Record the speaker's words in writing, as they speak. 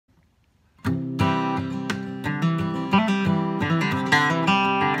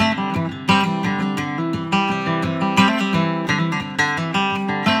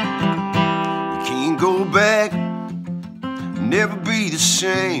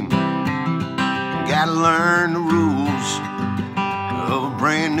same. Gotta learn the rules of a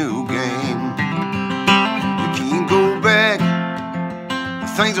brand new game. You can't go back,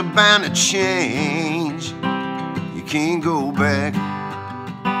 things are bound to change. You can't go back,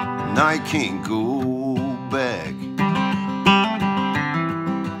 no, you can't go back.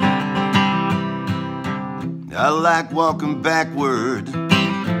 I like walking backward,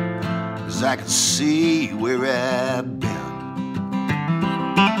 'cause I can see where I've been.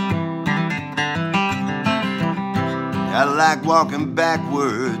 I like walking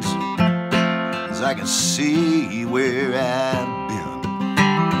backwards, 'cause I can see where I've been.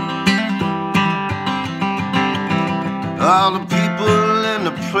 All the people and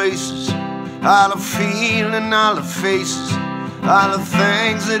the places, all the feeling, all the faces, all the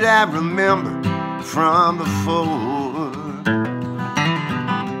things that I remember from before.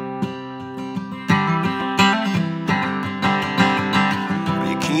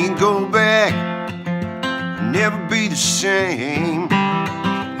 You can't go back, never be the same.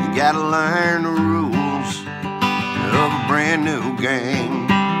 You gotta learn the rules of a brand new game.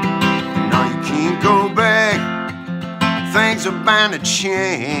 No, you can't go back, things are bound to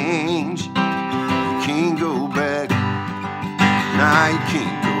change. You can't go back, no, you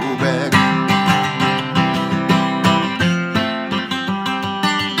can't go back.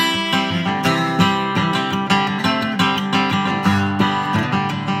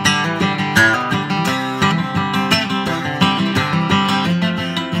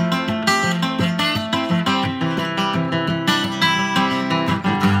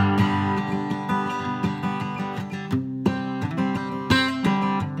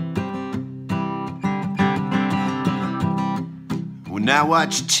 When I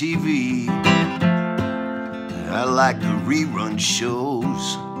watch TV, I like the rerun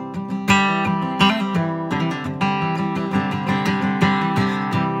shows.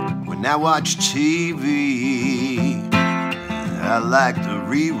 When I watch TV, I like the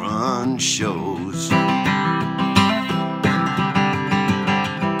rerun shows.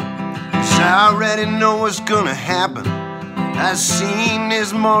 'Cause I already know what's gonna happen. I've seen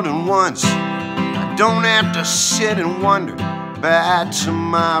this more than once. I don't have to sit and wonder by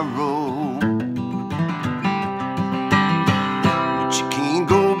tomorrow. But you can't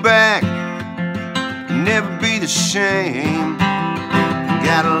go back, never be the same. You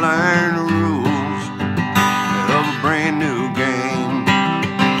gotta learn the rules of a brand new game.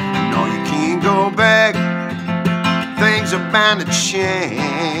 No, you can't go back, things are bound to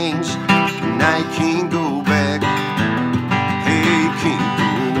change. Now you can't go back, hey, you can't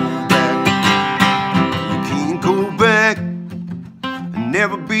go back. You can't go back,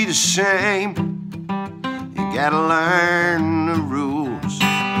 never be the same. You gotta learn the rules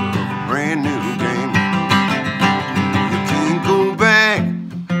of a brand new game. You can't go back,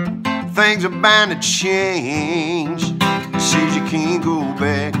 things are bound to change. Says you can't go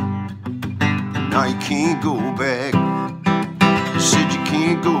back, no, you can't go back. Said you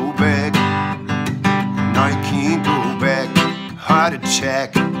can't go back, no, you can't go back. Heart attack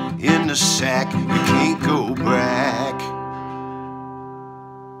in the sack, you can't go back.